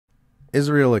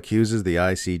Israel accuses the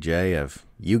ICJ of,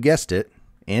 you guessed it,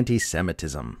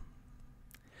 antisemitism.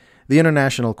 The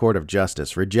International Court of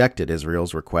Justice rejected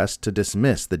Israel's request to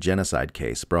dismiss the genocide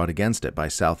case brought against it by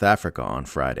South Africa on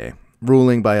Friday,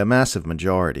 ruling by a massive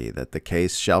majority that the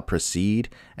case shall proceed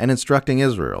and instructing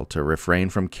Israel to refrain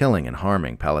from killing and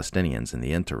harming Palestinians in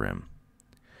the interim.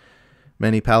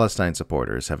 Many Palestine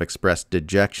supporters have expressed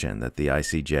dejection that the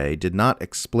ICJ did not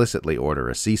explicitly order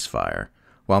a ceasefire,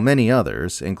 while many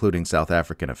others, including South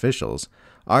African officials,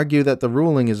 argue that the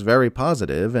ruling is very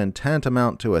positive and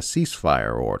tantamount to a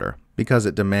ceasefire order because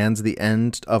it demands the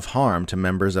end of harm to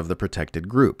members of the protected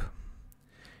group.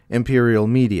 Imperial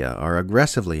media are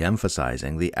aggressively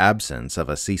emphasizing the absence of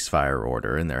a ceasefire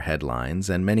order in their headlines,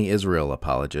 and many Israel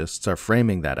apologists are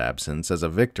framing that absence as a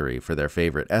victory for their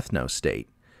favorite ethno-state.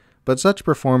 But such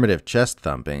performative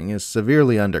chest-thumping is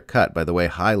severely undercut by the way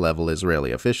high-level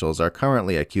Israeli officials are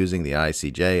currently accusing the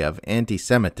ICJ of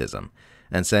antisemitism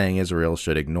and saying Israel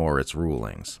should ignore its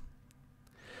rulings.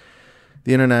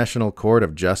 The International Court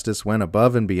of Justice went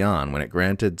above and beyond when it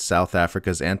granted South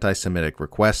Africa's anti-Semitic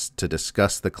request to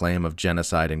discuss the claim of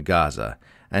genocide in Gaza,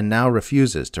 and now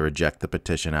refuses to reject the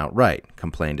petition outright,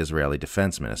 complained Israeli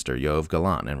Defense Minister Yoav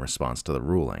Gallant in response to the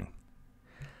ruling.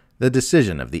 The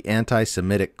decision of the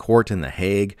anti-Semitic court in The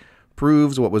Hague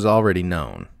proves what was already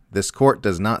known. This court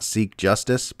does not seek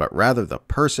justice, but rather the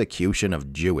persecution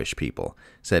of Jewish people,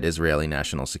 said Israeli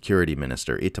National Security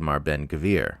Minister Itamar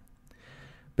Ben-Gvir.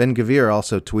 Ben-Gvir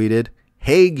also tweeted,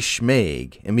 Hague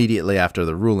Schmague, immediately after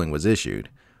the ruling was issued,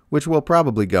 which will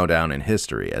probably go down in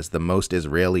history as the most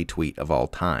Israeli tweet of all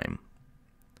time.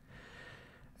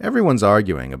 Everyone's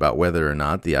arguing about whether or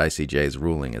not the ICJ's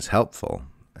ruling is helpful,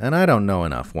 and I don't know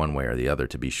enough one way or the other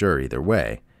to be sure either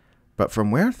way. But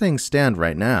from where things stand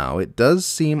right now, it does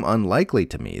seem unlikely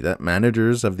to me that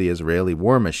managers of the Israeli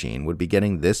war machine would be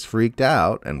getting this freaked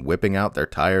out and whipping out their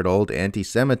tired old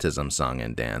anti-Semitism song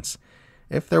and dance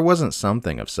if there wasn't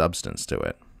something of substance to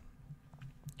it.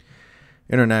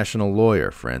 International lawyer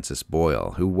Francis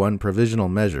Boyle, who won provisional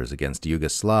measures against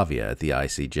Yugoslavia at the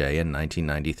ICJ in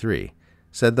 1993,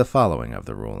 said the following of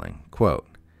the ruling, quote,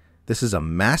 This is a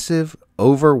massive,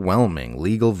 overwhelming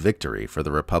legal victory for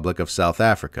the Republic of South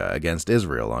Africa against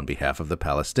Israel on behalf of the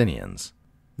Palestinians.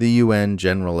 The UN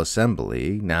General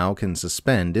Assembly now can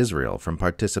suspend Israel from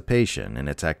participation in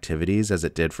its activities as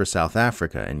it did for South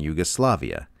Africa and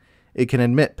Yugoslavia. It can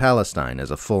admit Palestine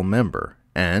as a full member,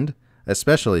 and,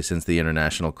 especially since the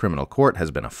International Criminal Court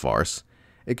has been a farce,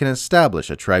 it can establish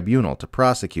a tribunal to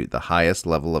prosecute the highest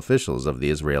level officials of the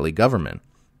Israeli government,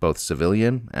 both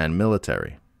civilian and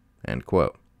military. End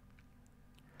quote.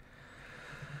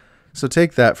 So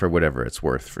take that for whatever it's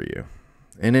worth for you.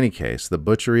 In any case, the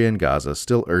butchery in Gaza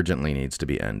still urgently needs to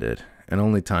be ended, and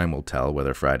only time will tell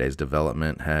whether Friday's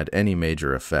development had any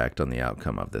major effect on the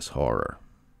outcome of this horror.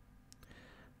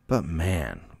 But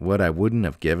man, what I wouldn't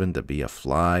have given to be a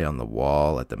fly on the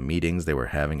wall at the meetings they were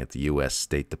having at the U.S.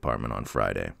 State Department on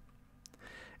Friday.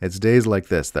 It's days like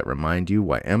this that remind you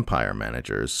why empire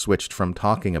managers switched from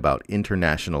talking about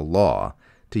international law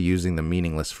to using the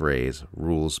meaningless phrase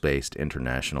rules-based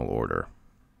international order.